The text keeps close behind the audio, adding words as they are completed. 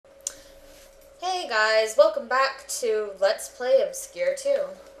Hey guys, welcome back to Let's Play ObsCure 2.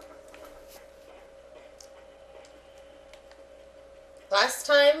 Last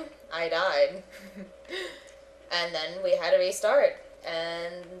time, I died. And then we had to restart.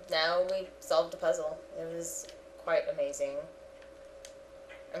 And now we solved the puzzle. It was quite amazing.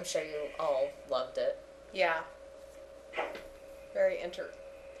 I'm sure you all loved it. Yeah. Very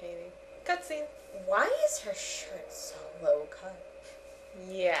entertaining. Cutscene. Why is her shirt so low cut?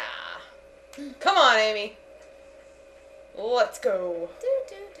 Yeah. Come on, Amy. Let's go.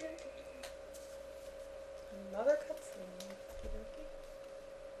 Another cutscene.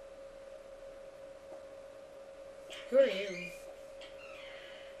 Who are you?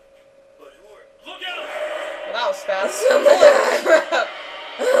 Look out! Well, that was fast. Oh my god!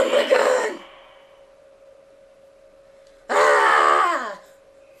 Oh my god! Ah!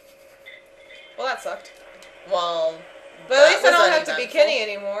 Well, that sucked. Well, But at least I that don't was have to be uneventful. Kenny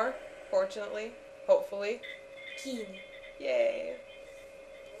anymore. Fortunately. Hopefully. Kenny. Yay.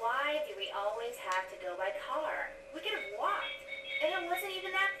 Why do we always have to go by car? We could have walked, and it wasn't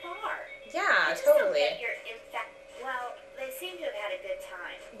even that far. Yeah, I just don't totally. get your well, they seem to have had a good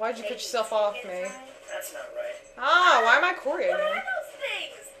time. Why'd you put Maybe yourself you off get me? time? That's not right. Ah, why am I Corey What again? are those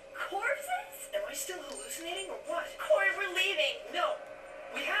things? Corpses? Am I still hallucinating or what? Corey, we're leaving. No!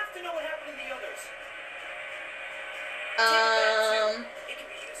 We have to know what happened to the others. It can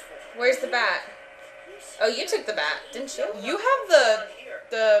be useful. Where's the bat? Oh, you took the bat, didn't you? You have Down here.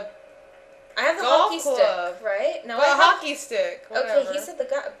 the I have the Golf hockey club. stick, right? No, the I have... hockey stick. Okay, Whatever. he said the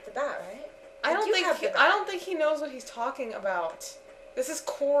bat, right? I You don't think have the bat. I don't think he knows what he's talking about. This is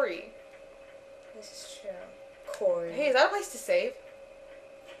Corey. This is true. Corey. Hey, is that a place to save?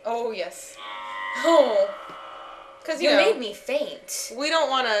 Oh yes. Oh, Because you you know, made me faint. we don't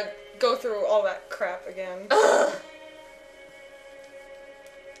want to go through all that crap again. Ugh.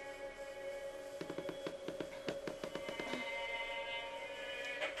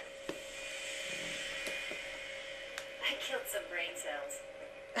 I killed some brain cells.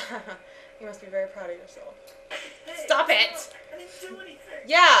 You must be very proud of yourself. Hey, Stop it! I didn't do anything.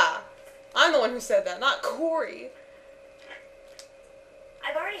 Yeah, I'm the one who said that, not Corey.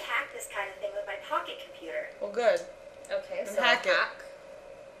 I've already hacked this kind of thing with my pocket computer. Well, good. Okay, Then so hack it.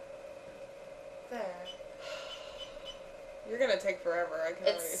 There. You're gonna take forever. I can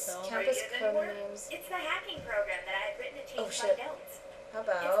already It's tell. campus Are you code getting names. It's the hacking program that I had written to Oh, change shit. my notes. How It's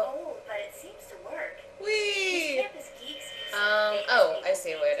about? old, but it seems to work. These Wee! campus geeks use Oh, I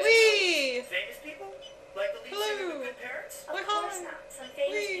see what it is. Wee! Famous people? Like the lead singer Hello. with good parents? Of Wait, course hi. not. Some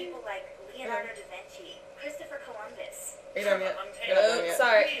famous Wee. people like Leonardo da Vinci, Christopher Columbus. Are you done yet? I'm You're not done Oh, yet.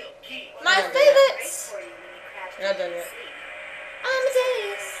 sorry. Real key. My Yeah, yeah. Great favorites. for you when you crash You're not done into yet. sleep.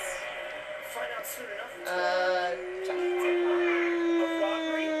 Amadeus. Find out soon enough. Uh, A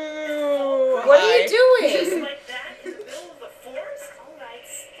robbery? what are you Just doing? like that in the middle of the forest? All right,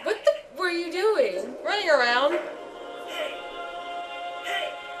 stop. What the were you doing? Running around. Hey! Hey!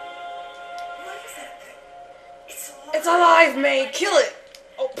 What is that thing? It's alive! It's alive, May. Kill it.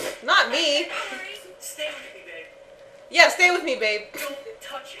 Oh, pff, not me. Stay with me, babe. Yeah, stay with me, babe. Don't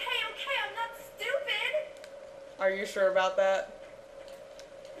touch it. Hey, okay, I'm not stupid. Are you sure about that?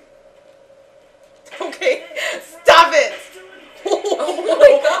 Okay, stop it. Let's do it. Oh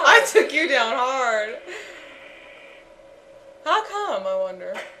my god. I took you down hard. How come, I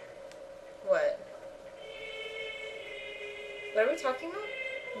wonder? What? What are we talking about?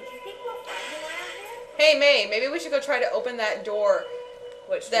 Do you think we'll find him around here? Hey, May, maybe we should go try to open that door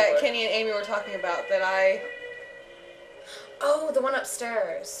Which that door? Kenny and Amy were talking about that I... Oh, the one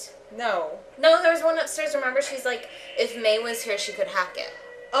upstairs. No. No, there was one upstairs. Remember, she's like, if May was here, she could hack it.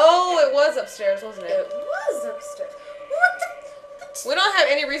 Oh, it was upstairs, wasn't It it? was upstairs. What the? We don't have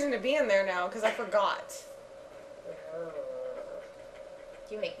any reason to be in there now because I forgot.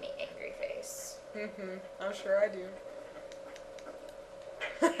 You make me angry face. I'm sure I do.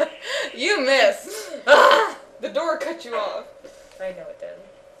 You missed. Ah! The door cut you off. I know it did.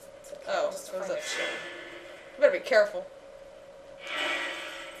 It's okay. Oh, Just it was find up. it. You better be careful.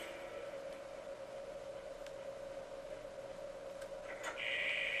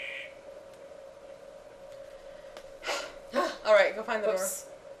 Alright, go find the door. Whoops.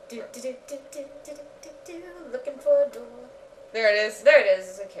 Do, do, do, do, do, do, do, do, looking for a door. There it is. There it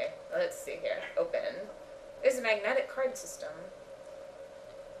is. Okay, let's see here. Open. There's a magnetic card system.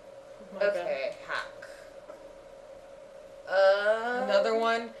 My bad. Okay, hack. Another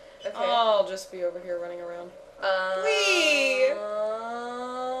one? Okay. I'll just be over here running around. Whee!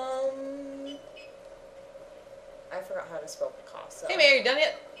 I forgot how to spell Picasso. Hey, May, are you done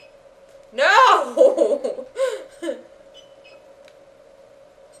yet? No!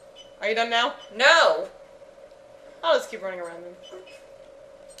 Are you done now? No! I'll just keep running around then.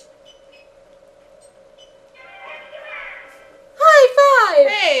 High five!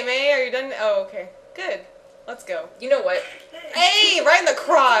 Hey, May, are you done? Oh, okay. Good. Let's go. You know what? Hey, right in the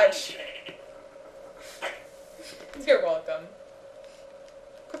crotch! You're welcome.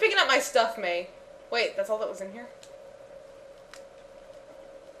 Quit picking up my stuff, May. Wait, that's all that was in here?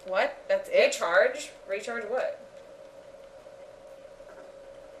 What? That's it? Recharge? Recharge what?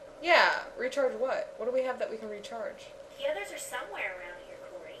 Yeah, recharge what? What do we have that we can recharge? The others are somewhere around here,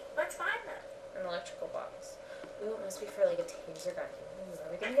 Corey. Let's find them. An electrical box. Ooh, it must be for like a taser gun. Ooh,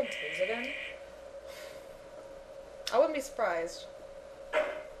 are we gonna get a taser gun? I wouldn't be surprised.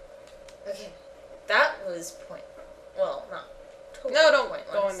 Okay. That was point. Well, not totally No, don't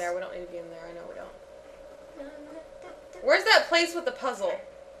pointless. go in there. We don't need to be in there. I know we don't. Where's that place with the puzzle?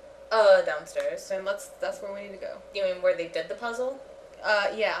 Downstairs. Then that's where we need to go. You mean where they did the puzzle?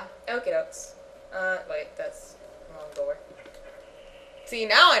 Yeah. Okay, dokes. Wait, that's wrong door. See,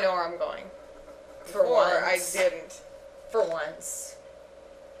 now I know where I'm going. For Before, once. I didn't. For once.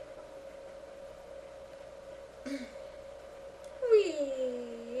 We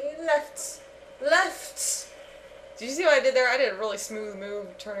left. Did you see what I did there? I did a really smooth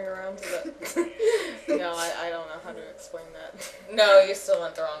move turning around to the... No, I don't know how to explain that. No, you still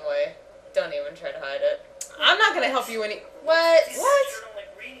went the wrong way. Don't even try to hide it. I'm not gonna help you any... What?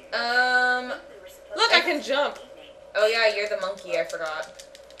 Look, I can jump. Oh yeah, you're the monkey, I forgot.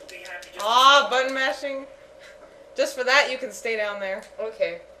 Ah, button mashing. Just for that, you can stay down there.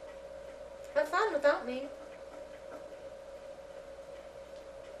 Okay. Have fun without me.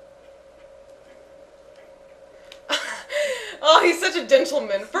 Oh, he's such a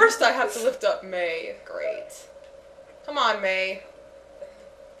gentleman. First, I have to lift up May. Great. Come on, May.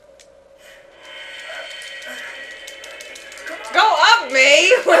 Go up,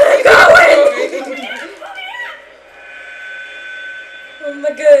 May! Where are you going? Oh my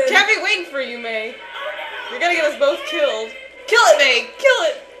god. Can't be waiting for you, May. You're gonna get us both killed. Kill it, May! Kill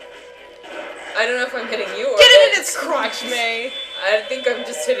it! I don't know if I'm hitting you or Get it in its crotch, May! I think I'm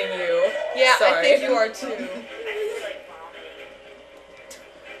just hitting you. Yeah, Sorry. I think you are too.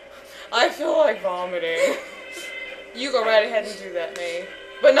 I feel like vomiting. You go right ahead and do that, May.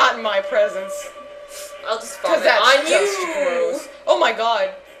 But not in my presence. I'll just Because vomit that's on just you. gross. Oh my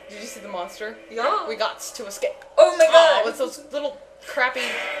god. Did you see the monster? Yeah. We got to escape. Oh my god. Oh, with those little crappy... These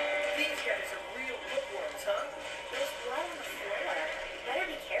guys are real bookworms, huh? There's blood on the floor. Better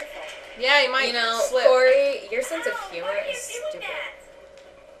be careful. Yeah, you might You know, slip. Corey, your sense of Oh, humor why are you is doing stupid. that?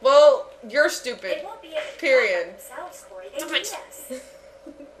 Well, you're They stupid. won't be able to Period. help themselves, Corey. They need us.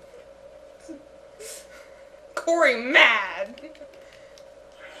 Corey mad.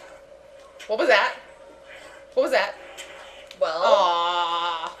 What was that? What was that? Well.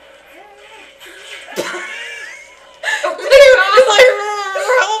 Aww. Oh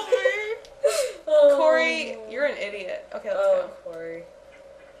Help me. Oh. Corey, you're an idiot. Okay, let's Oh, go. Corey.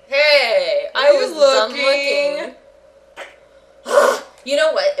 Hey, I Are you was done looking? looking. You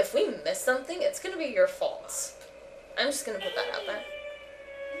know what? If we miss something, it's gonna be your fault. I'm just gonna put that out there.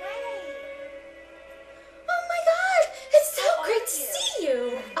 Oh my god! It's so How great are to you? see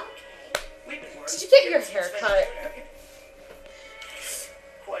you! We've been working. Did you get your hair cut?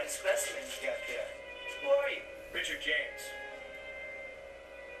 Quite a specimen you got there. Who are you? Richard James.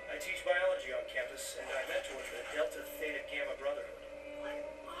 I teach biology on campus, and I mentor the Delta Theta Gamma Brotherhood. What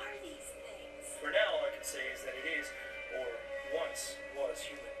are these things? For now, all I can say is that it is, or once was,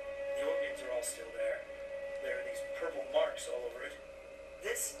 human. The organs are all still there. There are these purple marks all over it.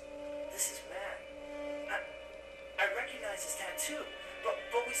 This is Matt. I recognize his tattoo, but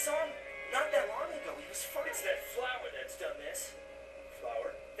we saw him not that long ago. He was fine. It's that flower that's done this.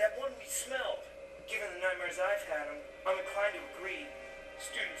 Flower? That one we smelled. Given the nightmares I've had, I'm inclined to agree.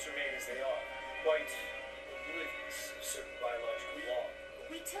 Students remain as they are, quite oblivious of certain biological law.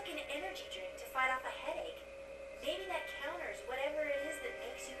 We took an energy drink to fight off a headache. Maybe that counters whatever it is that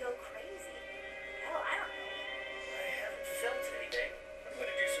makes you go crazy. Hell, I don't know. I haven't felt anything. I'm going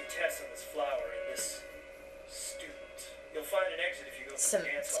to do some tests on this flower and this student. You'll find an exit if you go Some to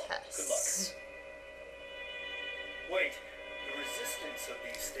the dance hall. Good luck. tests. Wait, the resistance of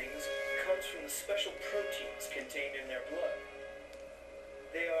these things comes from the special proteins contained in their blood.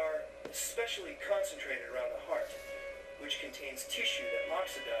 They are especially concentrated around the heart, which contains tissue that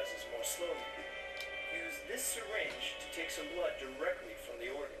oxidizes more slowly. Use this syringe to take some blood directly from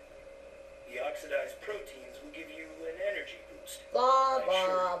the organ. The oxidized proteins will give you an energy boost. Blah, I blah,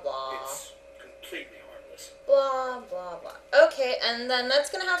 assure you, blah. It's completely harmless. Blah, blah, blah. Okay, and then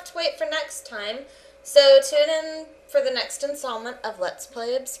that's gonna have to wait for next time So tune in for the next installment of Let's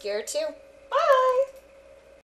Play ObsCure 2.